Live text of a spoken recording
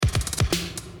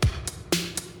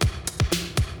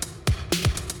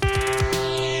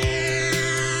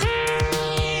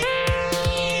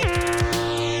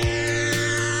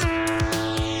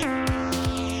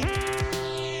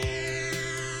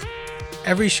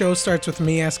Every show starts with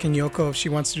me asking Yoko if she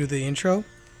wants to do the intro,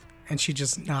 and she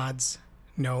just nods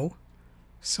no.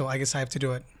 So I guess I have to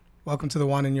do it. Welcome to the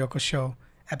Juan and Yoko Show,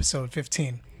 episode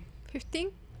 15.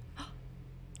 15?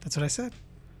 That's what I said.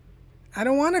 I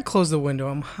don't want to close the window.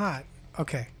 I'm hot.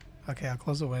 Okay, I'll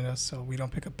close the window so we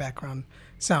don't pick up background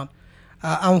sound.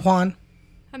 I'm Juan.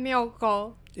 I'm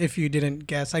Yoko. If you didn't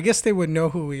guess, I guess they would know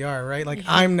who we are, right? Like,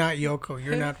 I'm not Yoko.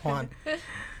 You're not Juan.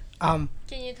 Can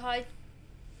you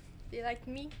be like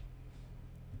me?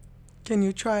 Can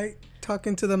you try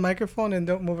talking to the microphone and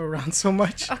don't move around so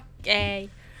much? Okay.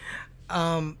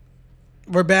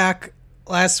 We're back.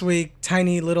 Last week,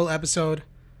 tiny little episode,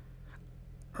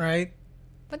 right?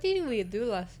 What did we do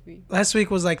last week? Last week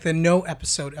was like the no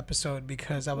episode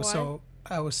because I was What?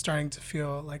 I was starting to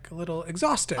feel like a little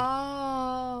exhausted,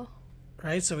 Oh.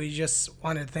 right? So we just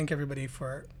wanted to thank everybody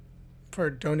for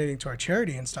donating to our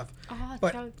charity and stuff. Oh,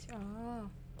 But- charity. Oh,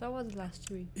 that was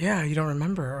last week. Yeah, you don't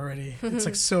remember already. It's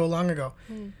like so long ago.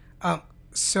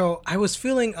 So I was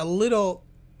feeling a little,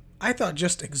 I thought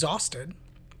just exhausted,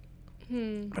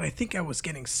 but I think I was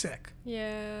getting sick.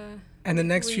 Yeah. And the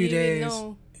next We few didn't days,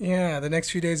 know. the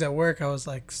next few days at work, I was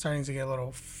like starting to get a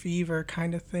little fever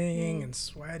kind of thing and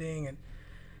sweating. And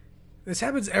this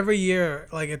happens every year.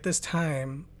 Like at this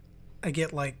time, I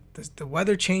get like the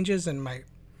weather changes and I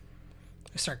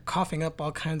start coughing up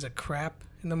all kinds of crap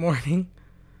in the morning.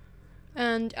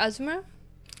 And asthma?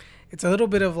 It's a little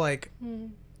bit of like Mm.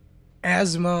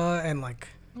 asthma and like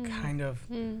kind of,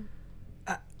 Mm.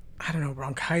 I don't know,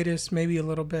 bronchitis, maybe a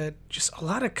little bit. Just a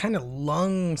lot of kind of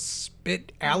lung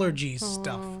spit allergy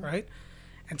stuff, right?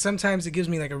 And sometimes it gives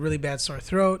me like a really bad sore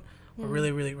throat or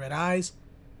really, really red eyes.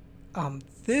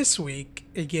 This week,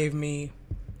 it gave me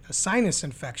a sinus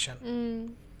infection.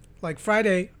 Mm. Like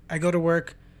Friday, I go to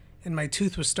work and my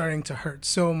tooth was starting to hurt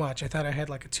so much. I thought I had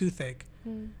like a toothache.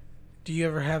 Mm. Do you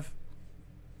ever have,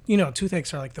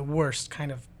 toothaches are like the worst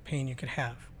kind of pain you could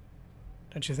have.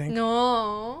 Don't you think?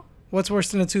 No. What's worse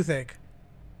than a toothache?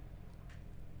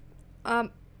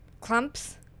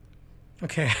 Cramps?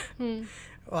 Okay. Hmm.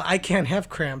 Well, I can't have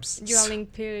cramps. During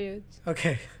periods.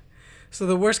 Okay. So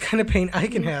the worst kind of pain I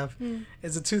can have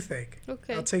is a toothache.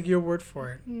 Okay. I'll take your word for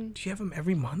it. Mm. Do you have them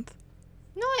every month?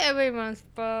 Not every month,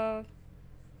 but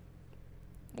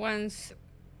once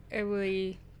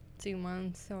every 2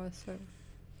 months or so.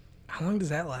 How long does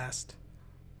that last?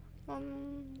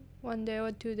 1 day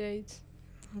or 2 days.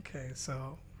 Okay,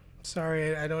 so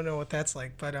sorry, I don't know what that's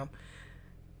like, but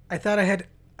I thought I had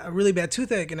a really bad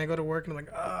toothache, and I go to work and I'm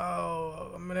like,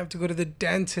 oh, I'm gonna have to go to the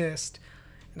dentist.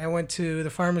 And I went to the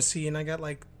pharmacy and I got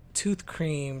like tooth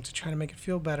cream to try to make it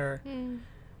feel better. Mm.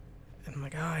 And I'm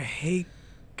like, oh, I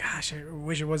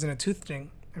wish it wasn't a tooth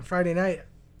thing. And Friday night,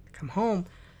 I come home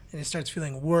and it starts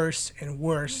feeling worse and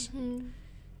worse. Mm.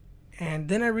 And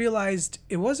then I realized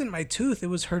it wasn't my tooth, it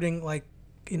was hurting like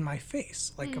in my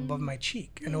face, like above my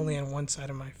cheek and only on one side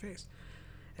of my face.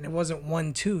 And it wasn't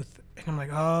one tooth. And I'm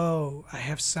like, oh, I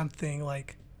have something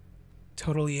like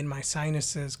totally in my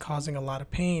sinuses causing a lot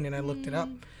of pain. And I looked it up.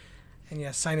 And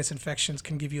yeah, sinus infections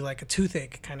can give you like a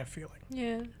toothache kind of feeling.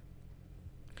 Yeah.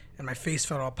 And my face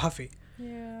felt all puffy.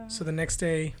 Yeah. So the next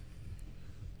day,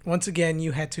 once again,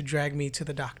 you had to drag me to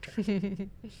the doctor.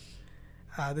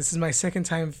 This is my second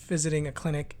time visiting a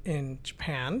clinic in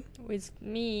Japan. With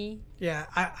me. Yeah,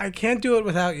 I can't do it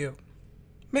without you.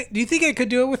 Do you think I could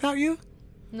do it without you?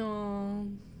 No.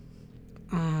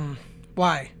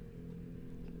 Why?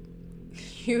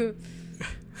 You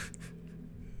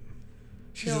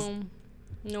She's just, don't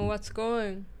know what's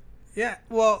going. yeah,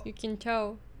 well, You can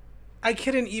tell. I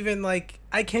can't even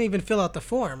fill out the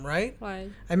form, right? Why?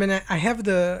 I mean, I have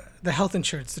the health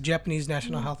insurance, the Japanese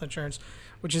national health insurance,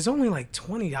 which is only like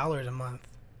 $20 a month.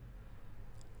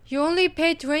 You only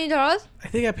pay $20? I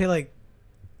think I pay like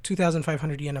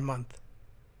 2,500 yen a month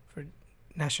for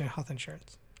national health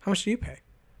insurance. How much do you pay?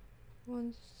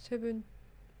 170.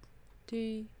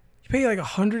 You pay like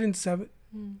 107.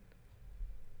 Mm.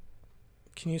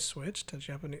 Can you switch to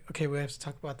Japanese? Okay, we have to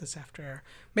talk about this after air.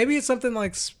 Maybe it's something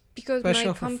like Because special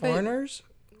my for company. foreigners.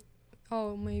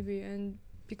 Oh, maybe. And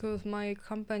because my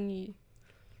company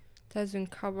doesn't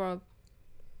cover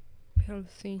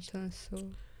health insurance, so.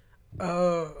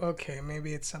 Oh, okay.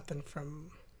 Maybe it's something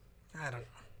from, I don't know.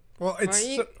 Well, it's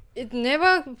It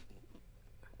never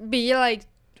be like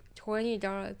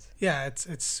 $20. yeah,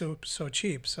 it's so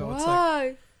cheap. So Why? it's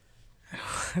like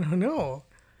I don't know.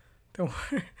 Don't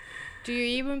worry. Do you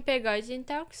even pay gaijin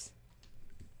tax?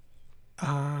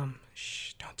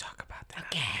 Shh, don't talk about that.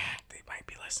 Okay. They might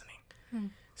be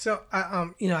listening. So,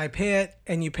 I pay it,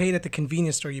 and you pay it at the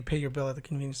convenience store. You pay your bill at the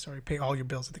convenience store. You pay all your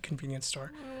bills at the convenience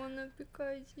store. I wanna be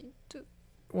gaijin too.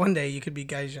 One day you could be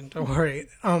Gaijin. Don't worry.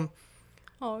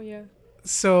 Oh yeah.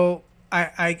 So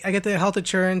I get the health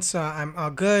insurance. I'm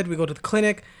all good. We go to the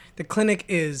clinic. The clinic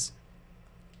is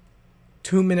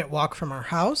 2-minute walk from our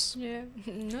house. Yeah.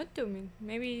 Not 2 minutes.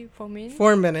 Maybe 4 minutes.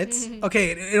 4 minutes.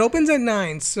 Okay, it opens at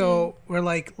 9. So we're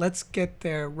like, let's get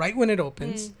there right when it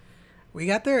opens. We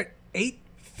got there at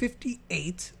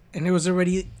 8:58, and there was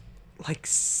already like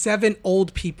 7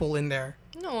 old people in there.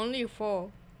 No, only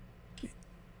 4.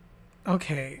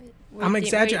 Okay. I'm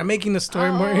exaggerating. I'm making the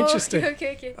story more interesting.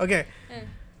 Okay. Okay.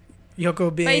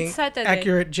 Yoko being it's Saturday.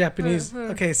 accurate Japanese.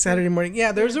 Okay, Saturday morning.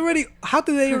 Yeah, there's already... How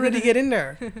did they already get in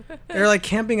there? They're like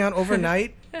camping out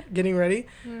overnight, getting ready.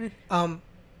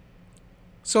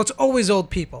 So it's always old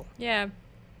people. Yeah,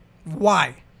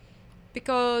 Why?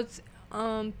 because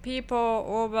people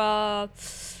over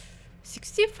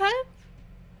 65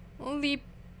 only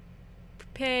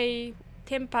pay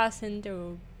 10%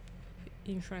 of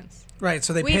insurance. Right,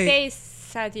 so they We pay...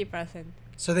 pay 30%.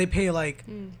 So they pay like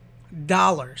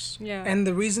dollars. Yeah. And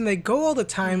the reason they go all the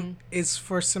time is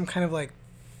for some kind of like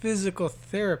physical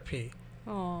therapy.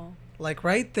 Oh. Like,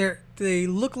 right? They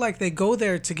look like they go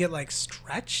there to get like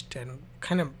stretched and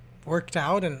kind of worked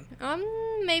out and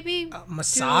Maybe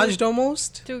massaged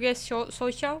almost. to get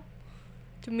social,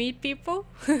 to meet people.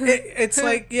 It's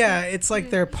like, yeah, it's like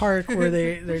their park where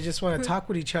they just want to talk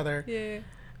with each other. Yeah.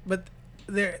 But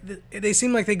they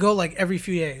seem like they go like every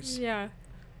few days. Yeah.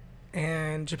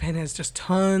 And Japan has just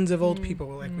tons of old people,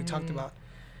 like we talked about.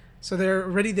 So they're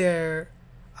already there.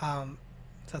 So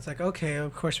it's like, okay,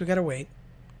 of course we gotta wait.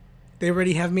 They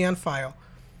already have me on file.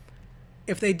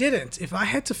 If they didn't, if I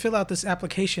had to fill out this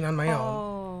application on my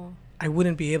own, I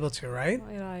wouldn't be able to, right?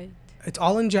 Right. It's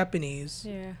all in Japanese,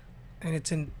 Yeah. and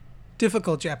it's in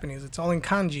difficult Japanese. It's all in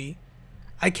kanji.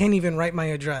 I can't even write my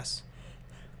address.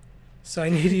 So I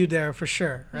need you there for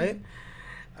sure, right?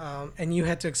 And you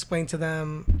had to explain to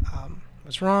them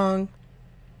what's wrong.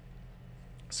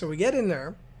 So we get in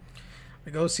there.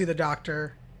 We go see the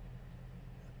doctor.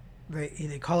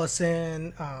 They call us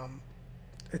in.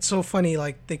 It's so funny.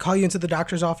 Like, they call you into the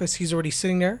doctor's office. He's already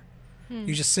sitting there.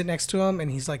 You just sit next to him,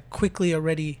 and he's like quickly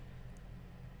already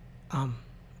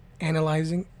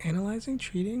analyzing,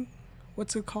 treating.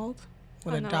 What's it called?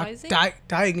 When Analyzing?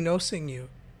 Diagnosing you.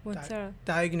 What's that?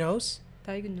 Diagnose.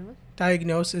 Diagnose?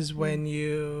 Diagnose is when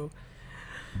you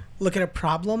look at a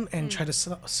problem and try to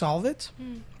solve it.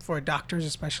 For doctors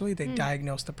especially, they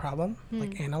diagnose the problem,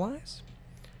 like analyze.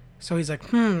 So he's like,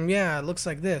 yeah, it looks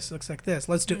like this,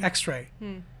 let's do x-ray.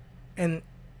 And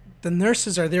the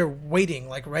nurses are there waiting,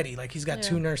 like ready, like he's got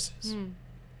 2 nurses. And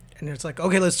it's like,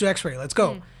 okay, let's do x-ray, let's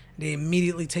go. They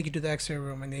immediately take you to the x-ray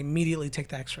room, and they immediately take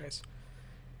the x-rays.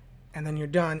 And then you're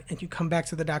done, and you come back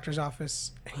to the doctor's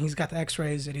office, and he's got the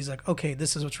x-rays, and he's like, okay,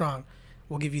 this is what's wrong.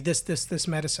 We'll give you this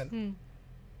medicine.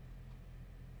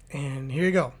 And here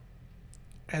you go.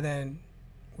 And then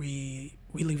we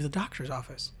leave the doctor's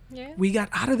office. Yeah. We got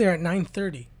out of there at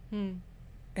 9:30. And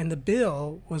the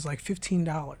bill was like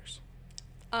 $15.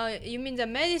 You mean the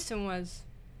medicine was?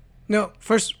 No,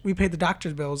 first we paid the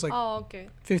doctor's bill. It was like okay.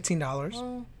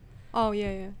 $15. Oh,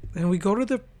 yeah. Then we go to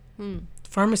the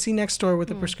pharmacy next door with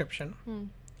the prescription.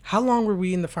 How long were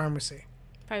we in the pharmacy?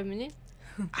 5 minutes?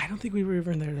 I don't think we were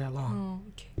even there that long.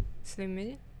 Oh, okay. 3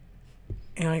 minutes?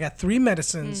 And I got 3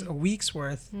 medicines, a week's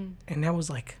worth, and that was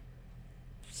like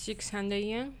 600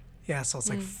 yen? yeah, so it's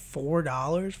like $4,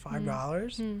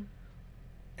 $5.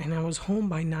 And I was home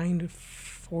by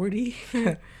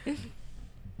 9:40.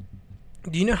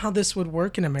 Do you know how this would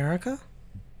work in America?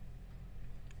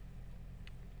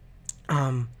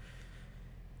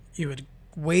 You would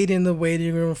wait in the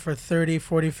waiting room for 30,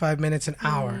 45 minutes, an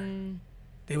hour.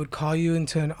 They would call you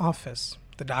into an office.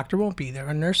 The doctor won't be there.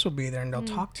 A nurse will be there, and they'll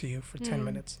talk to you for 10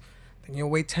 minutes. Then you'll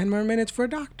wait 10 more minutes for a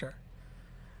doctor.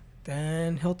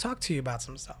 Then he'll talk to you about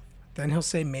some stuff. Then he'll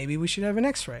say, maybe we should have an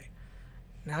x-ray.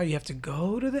 Now you have to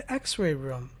go to the x-ray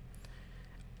room.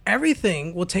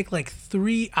 Everything will take like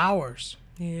 3 hours.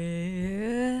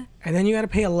 Yeah. And then you got to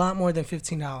pay a lot more than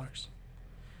 $15.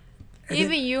 And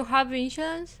Even then, you have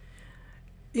insurance?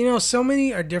 you know, so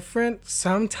many are different.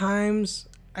 Sometimes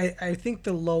I think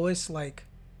the lowest like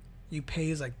you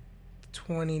pay is like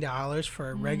 $20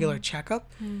 for a regular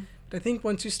checkup. But I think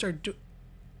once you start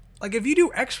like if you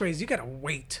do x-rays, you got to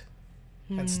wait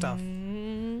and stuff.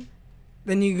 Then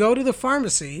you go to the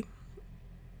pharmacy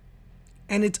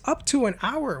and it's up to an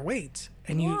hour wait.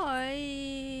 And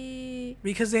Why?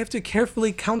 because they have to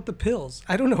carefully count the pills.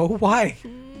 I don't know why.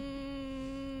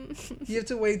 You have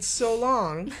to wait so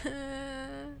long.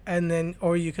 And then,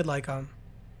 or you could like,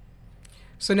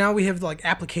 so now we have like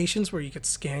applications where you could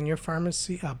scan your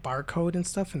pharmacy barcode and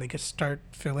stuff, and they could start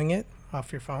filling it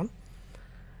off your phone.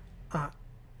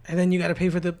 And then you got to pay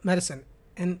for the medicine.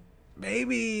 And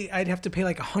maybe I'd have to pay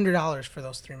like $100 for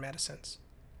those 3 medicines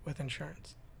with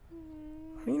insurance.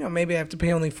 Maybe I have to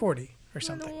pay only $40 or I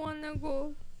something. don't wanna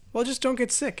go. Well, just don't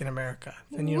get sick in America.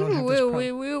 Then you We don't have this will.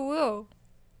 problem. We will.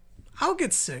 I'll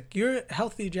get sick. You're a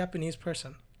healthy Japanese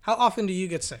person. How often do you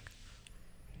get sick?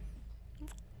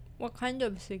 What kind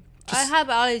of sick? I Just- have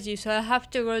allergies, so I have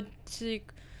to go see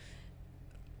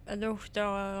a doctor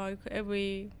like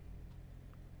every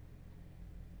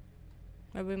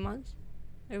month,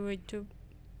 every 2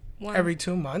 months. Every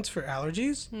 2 months for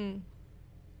allergies? Hmm.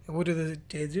 What do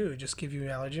they do? Just give you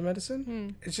allergy medicine? Hmm.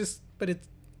 It's just, but it's,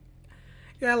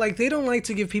 yeah, like they don't like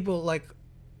to give people like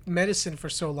medicine for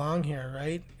so long here,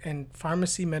 right? And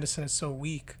pharmacy medicine is so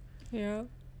weak. Yeah.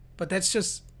 But that's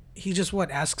just, he just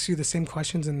asks you the same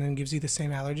questions and then gives you the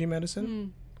same allergy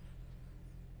medicine?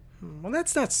 Hmm. Well,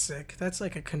 that's not sick. That's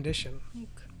like a condition.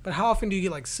 Okay. But how often do you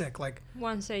get like sick? Like,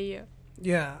 Once a year.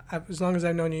 yeah, as long as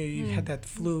I've known you, you've had that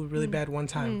flu really bad one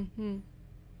time. Hmm.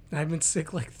 And I've been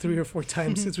sick like 3 or 4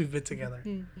 times since we've been together.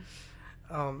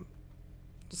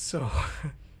 So,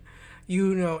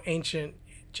 you know ancient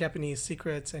Japanese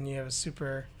secrets, and you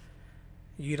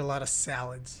eat a lot of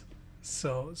salads.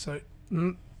 So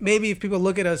maybe if people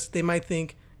look at us, they might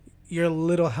think you're a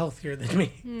little healthier than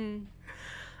me.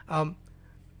 Hmm.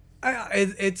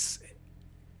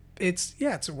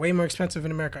 It's way more expensive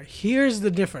in America. Here's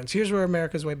the difference. Here's where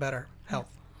America's way better health.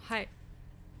 Hi.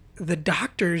 The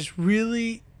doctors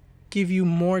really give you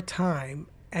more time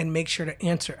and make sure to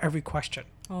answer every question.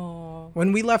 Oh.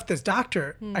 When we left this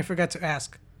doctor, I forgot to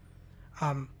ask,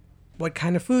 what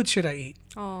kind of food should I eat?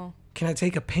 Oh. Can I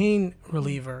take a pain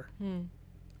reliever?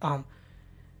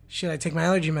 Should I take my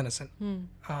allergy medicine?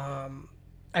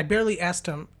 I barely asked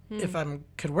him if I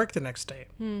could work the next day.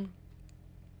 And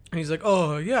he's like,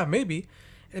 oh, yeah, maybe.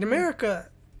 In America,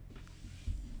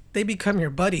 they become your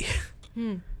buddy.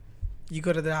 You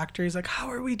go to the doctor, he's like, how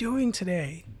are we doing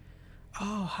today?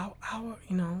 Oh, how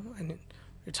and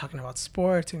you're talking about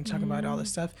sports and you're talking about all this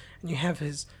stuff, and you have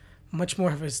much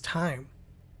more of his time.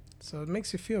 So it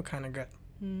makes you feel kind of good.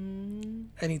 And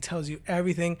he tells you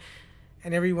everything,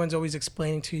 and everyone's always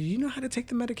explaining to you, you know how to take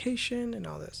the medication and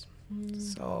all this.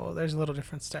 So there's a little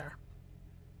difference there.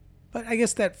 But I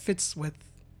guess that fits with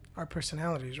our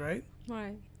personalities, right?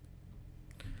 Right.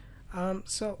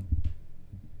 So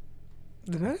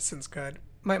the medicine's good.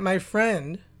 My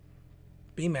friend,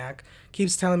 BMAC,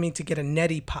 keeps telling me to get a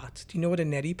neti pot. Do you know what a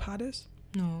neti pot is?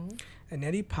 No. A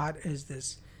neti pot is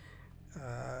this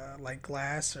like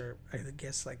glass, or I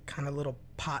guess like kind of little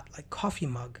pot, like coffee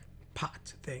mug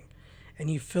pot thing. And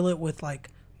you fill it with like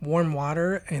warm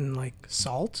water and like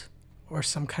salt or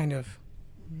some kind of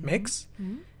mix.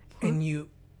 And you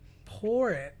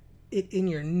pour it in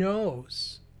your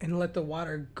nose and let the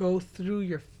water go through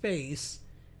your face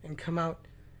and come out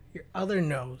your other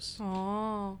nose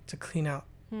Oh. to clean out.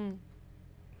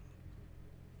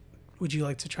 Would you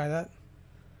like to try that?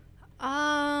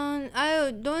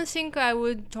 I don't think I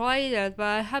would try that, but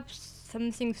I have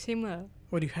something similar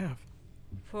What do you have?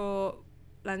 for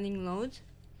running nose.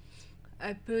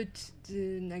 I put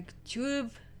the like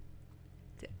tube.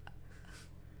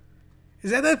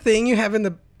 Is that thing you have in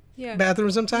the Yeah.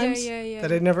 bathroom sometimes? Yeah.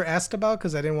 That I never asked about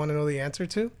because I didn't want to know the answer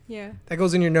to? Yeah. That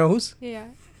goes in your nose? Yeah.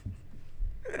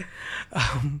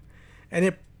 And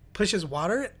it pushes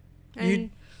water? And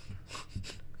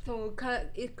so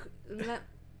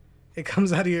It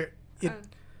comes out of your...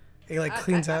 It like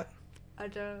cleans out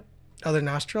other other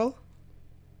nostril?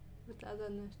 with other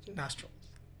nostril. Nostril.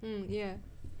 Yeah.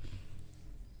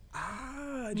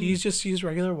 Do you just use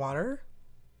regular water?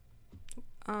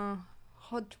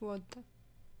 Hot water.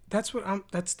 That's what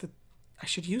I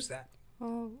should use that.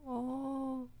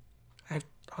 Oh. I have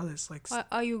all this like...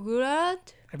 Are you good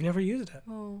at? I've never used it.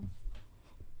 Oh.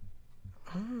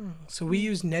 So we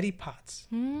use neti pots.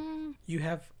 Hmm. You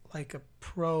have like a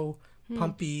pro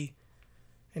pumpy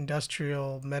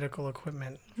industrial medical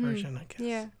equipment version, I guess.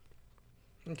 Yeah.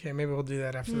 Okay, maybe we'll do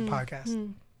that after the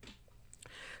podcast.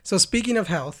 So speaking of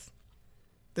health,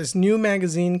 this new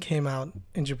magazine came out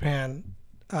in Japan,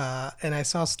 and I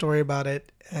saw a story about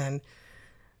it. And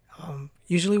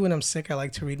usually when I'm sick, I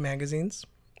like to read magazines.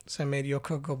 So I made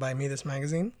Yoko go buy me this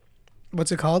magazine.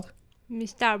 What's it called?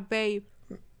 Mr. Babe.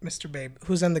 Mr. Babe.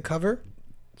 Who's on the cover?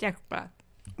 Jack Black.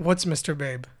 What's Mr.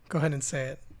 Babe? Go ahead and say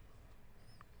it.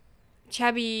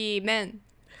 Chubby man.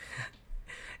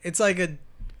 It's like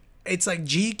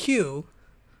GQ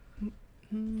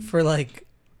for like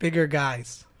bigger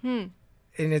guys. And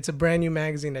it's a brand new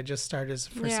magazine that just started its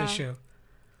first issue.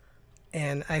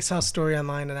 And I saw a story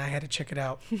online and I had to check it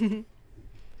out.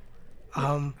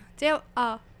 There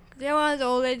was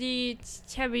already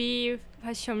chubby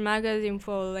fashion magazine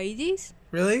for ladies.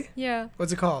 Really? Yeah.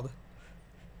 What's it called?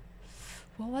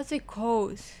 What was it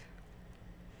called?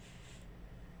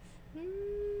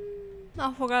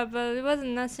 I forgot, but it was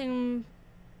nothing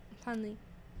funny.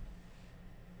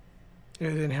 It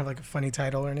didn't have like a funny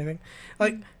title or anything.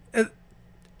 Like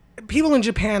people in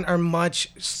Japan are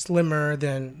much slimmer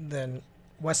than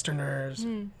Westerners,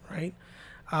 right?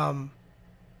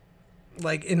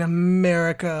 Like in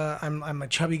America, I'm a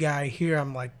chubby guy. Here,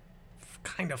 I'm like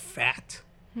kind of fat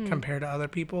compared to other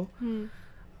people. You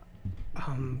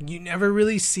never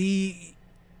really see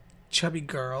chubby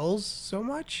girls so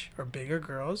much, or bigger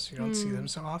girls. You don't see them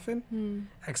so often,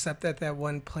 except at that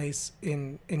one place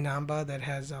in Namba that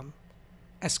has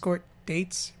escort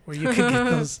dates where you could get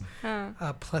those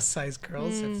plus size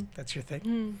girls if that's your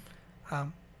thing.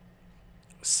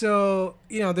 So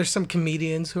there's some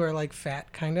comedians who are like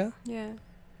fat kind of. Yeah.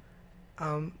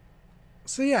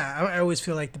 So yeah, I always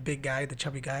feel like the big guy, the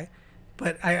chubby guy,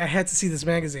 but I had to see this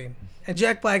magazine, and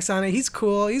Jack Black's on it. He's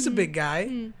cool. He's a big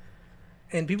guy,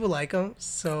 and people like him.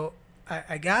 So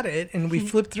I got it, and we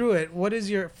flipped through it. What is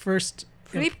your first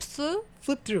Flip through?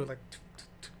 flip through, like,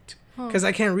 because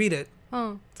I can't read it.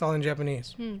 It's all in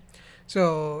Japanese.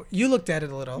 So you looked at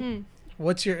it a little.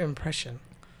 What's your impression?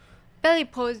 Very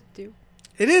positive.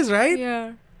 It is, right?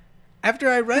 Yeah. After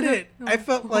I read it, I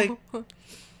felt like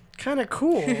kind of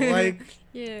cool. Like,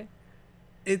 yeah.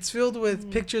 it's filled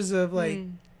with pictures of like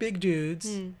big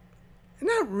dudes.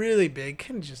 Not really big,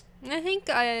 kind of just. I think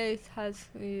it has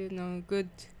good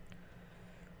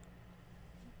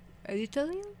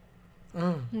editorial.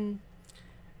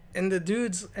 And the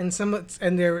dudes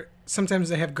they're sometimes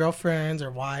they have girlfriends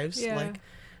or wives, like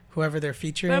whoever they're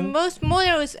featuring. But most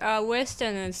models are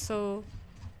Westerners, so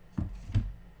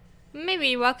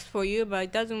maybe it works for you, but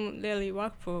it doesn't really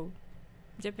work for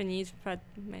Japanese fat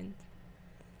men.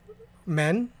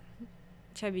 Men?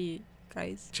 Chubby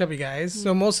guys. Chubby guys.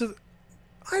 So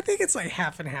I think it's like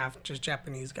half and half, just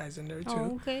Japanese guys in there too.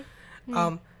 Oh, okay.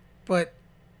 But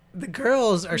the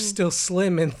girls are still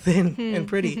slim and thin and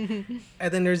pretty.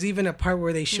 And then there's even a part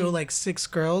where they show like 6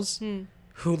 girls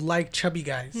who like chubby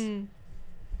guys.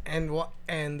 And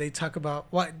they talk about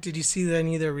what did you see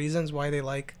any of their reasons why they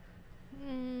like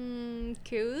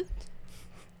Cute.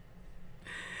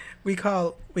 we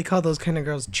call those kind of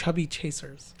girls chubby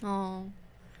chasers. Oh.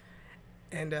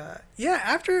 And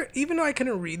after, even though I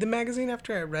couldn't read the magazine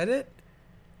after I read it,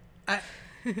 I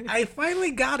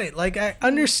finally got it. Like, I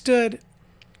understood.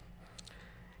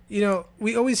 We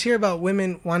always hear about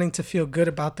women wanting to feel good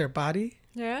about their body.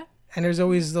 Yeah. And there's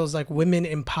always those like women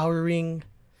empowering,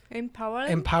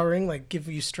 like give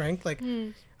you strength. Like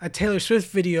a Taylor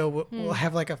Swift video will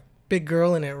have like a big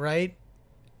girl in it, right?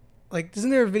 Like, isn't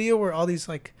there a video where all these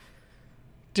like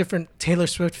different Taylor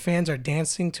Swift fans are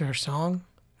dancing to her song?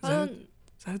 Is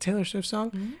that a Taylor Swift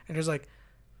song? And there's like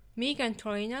Megan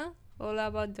Trainor, all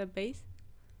about the bass.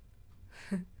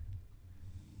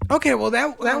 Okay, well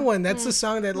that one, that's the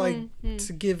song that like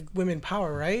to give women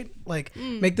power, right? Like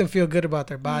make them feel good about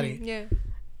their body. Yeah.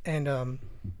 And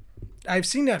I've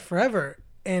seen that forever,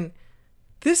 and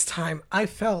this time I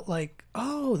felt like,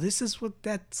 oh, this is what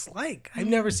that's like. I've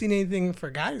never seen anything for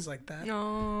guys like that.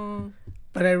 No.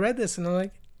 But I read this and I'm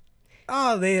like,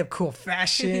 oh, they have cool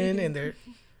fashion and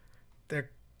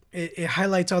it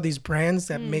highlights all these brands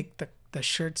that make the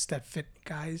shirts that fit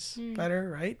guys better,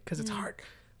 right? Because it's hard.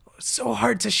 It's so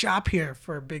hard to shop here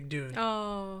for a big dude.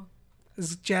 Oh.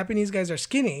 Because Japanese guys are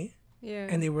skinny. Yeah.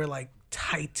 And they wear like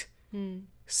tight,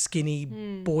 skinny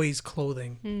boys'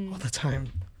 clothing all the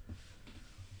time.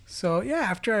 So yeah,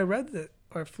 after I read it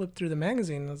or flipped through the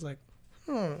magazine, I was like,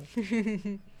 I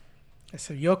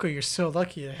said, Yoko, you're so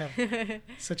lucky to have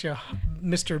such a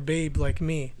Mr. Babe like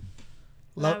me.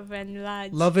 Love and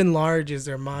large. Love and large is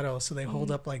their motto. So they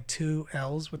hold up like 2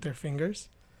 L's with their fingers.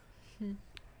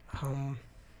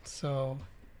 So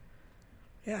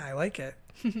yeah, I like it.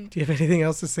 Do you have anything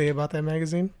else to say about that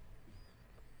magazine?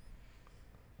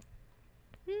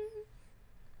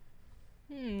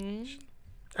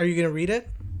 Are you going to read it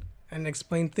and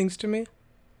explain things to me?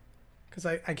 Because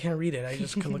I can't read it. I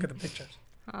just can look at the pictures.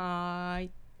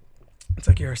 It's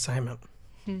like your assignment.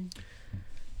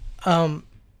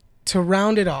 To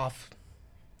round it off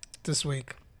this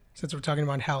week, since we're talking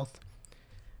about health,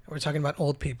 we're talking about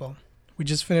old people. We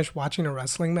just finished watching a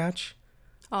wrestling match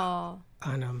on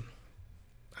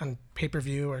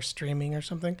pay-per-view or streaming or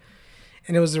something.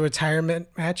 And it was a retirement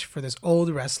match for this old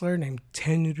wrestler named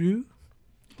Tenryu,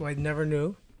 who I never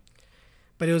knew.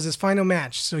 But it was his final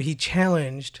match, so he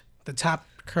challenged the top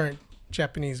current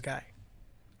Japanese guy,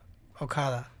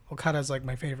 Okada. Okada's like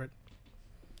my favorite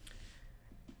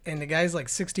and the guy's like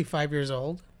 65 years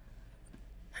old.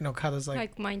 And Okada's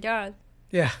Like my dad.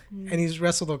 yeah, and he's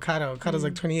wrestled Okada. Okada's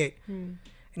like 28. And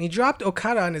he dropped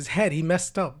Okada on his head. He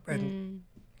messed up, and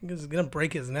he was going to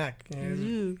break his neck. You know,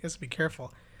 he has to be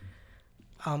careful.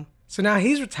 So now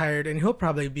he's retired, and he'll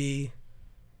probably be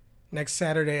next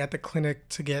Saturday at the clinic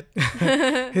to get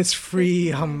his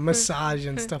free massage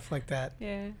and stuff like that.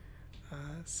 Yeah.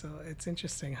 So it's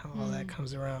interesting how all that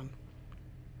comes around.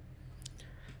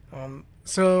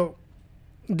 So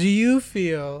do you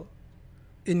feel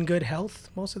in good health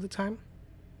most of the time?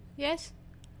 Yes.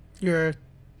 You're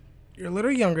a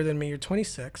little younger than me. You're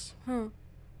 26.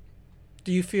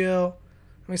 Do you feel...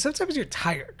 I mean, sometimes you're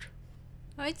tired.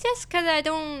 It's just because I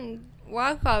don't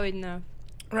work out enough.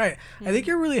 Right. I think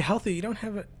you're really healthy. You don't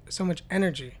have so much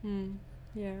energy.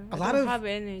 Yeah. A I lot don't of have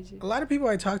energy. A lot of people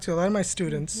I talk to, a lot of my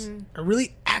students, are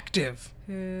really active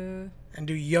Yeah. and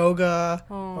do yoga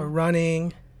or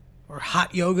running or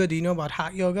hot yoga. Do you know about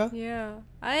hot yoga? Yeah.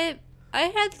 I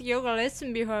had yoga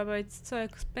lesson before, but it's so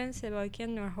expensive. I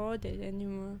can't afford it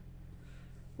anymore.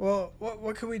 Well,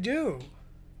 what can we do?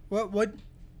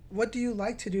 What do you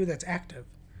like to do that's active?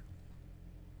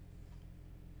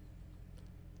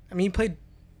 I mean, you played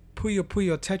Puyo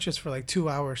Puyo Tetris for like 2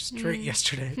 hours straight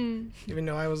yesterday, even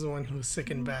though I was the one who was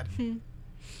sick in bed.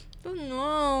 Don't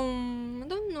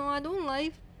know. I don't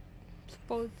like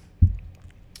sports. Do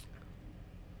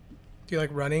you like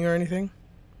running or anything?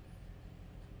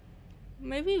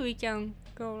 Maybe we can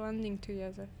go running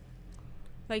together.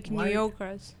 Like Why- New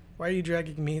Yorkers. Why are you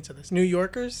dragging me into this? New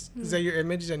Yorkers? Is that your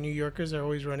image, that New Yorkers are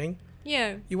always running?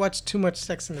 Yeah. You watch too much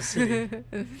Sex in the City.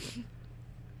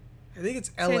 I think it's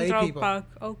LA Central people. Park.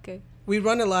 Okay. We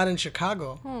run a lot in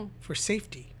Chicago Oh. for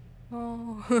safety.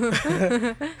 Oh.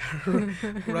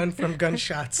 Run from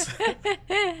gunshots.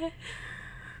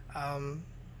 I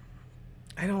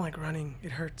don't like running.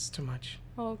 It hurts too much.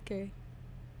 Okay.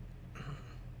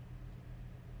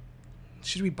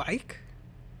 Should we bike?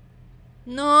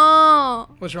 No.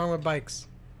 What's wrong with bikes?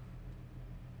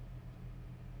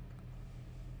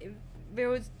 There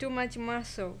was too much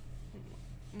muscle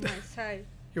on my side.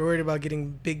 You're worried about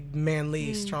getting big,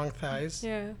 manly, strong thighs?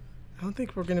 Yeah. I don't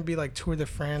think we're going to be like Tour de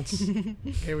France.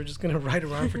 Okay, we're just going to ride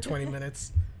around for 20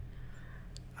 minutes.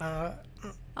 Oh,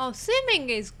 swimming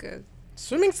is good.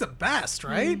 Swimming's the best,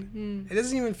 right? It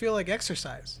doesn't even feel like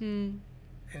exercise. And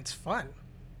it's fun.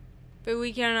 But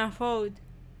we can afford.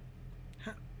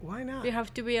 Why not? We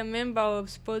have to be a member of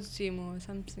sports gym or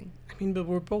something. I mean, but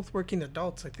we're both working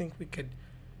adults. I think we could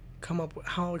come up with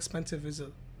how expensive is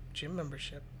a gym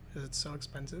membership? Is it so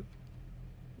expensive?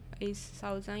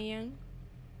 8,000 yen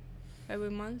every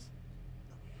month.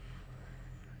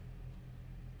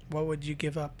 What would you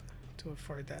give up to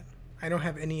afford that? I don't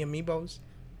have any amiibos.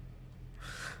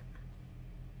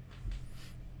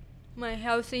 My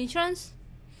health insurance?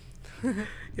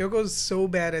 Yoko's so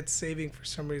bad at saving for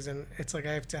some reason. It's like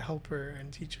I have to help her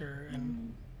and teach her,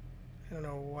 and I don't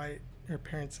know why her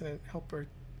parents didn't help her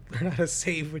learn how to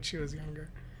save when she was younger.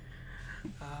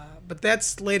 But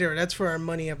that's later. That's for our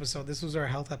money episode. This was our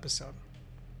health episode.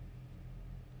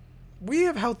 We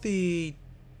have healthy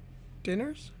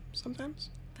dinners sometimes.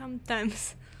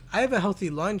 Sometimes. I have a healthy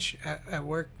lunch at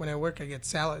work. When I work, I get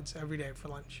salads every day for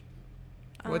lunch.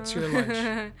 What's your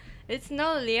lunch? It's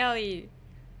not really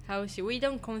healthy. We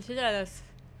don't consider it as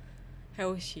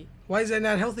healthy. Why is that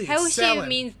not healthy? It's Healthy salad.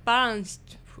 means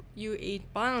balanced. You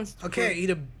eat balanced Okay, I food. eat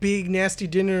a big nasty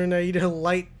dinner and I eat a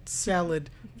light salad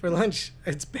for lunch.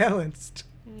 It's balanced.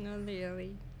 Not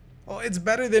really. Well, it's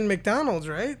better than McDonald's,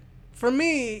 right? For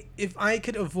me, if I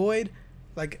could avoid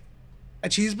like a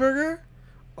cheeseburger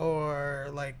or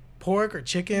like pork or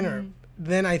chicken or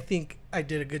then I think I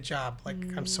did a good job. Like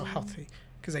I'm so healthy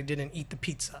because I didn't eat the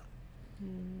pizza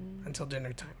until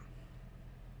dinner time.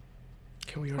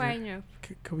 Can we order? Why not?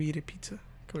 Can we eat a pizza?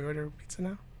 Can we order a pizza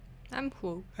now? I'm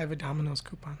full. I have a Domino's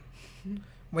coupon.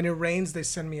 When it rains, they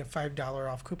send me a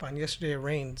 $5 off coupon. Yesterday it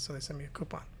rained, so they sent me a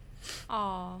coupon.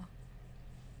 Aw.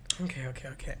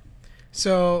 Okay.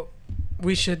 So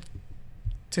we should,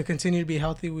 to continue to be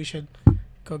healthy, we should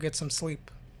go get some sleep.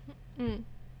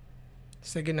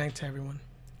 Say goodnight to everyone.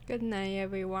 Good night,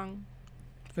 everyone.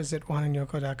 Visit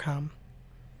juanandyoko.com.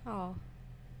 Oh.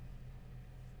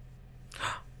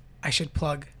 I should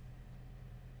plug.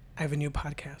 I have a new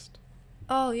podcast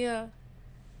Oh, yeah.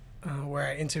 where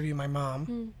I interview my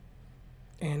mom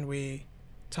and we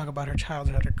talk about her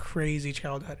childhood, her crazy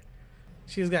childhood.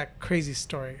 She's got crazy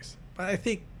stories, but I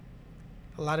think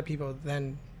a lot of people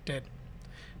then did.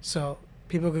 So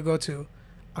people could go to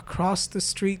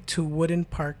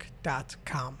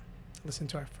acrossthestreettowoodenpark.com. Listen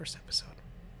to our first episode.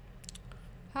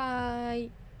 Hi.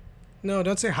 No,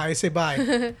 don't say hi. Say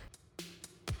bye.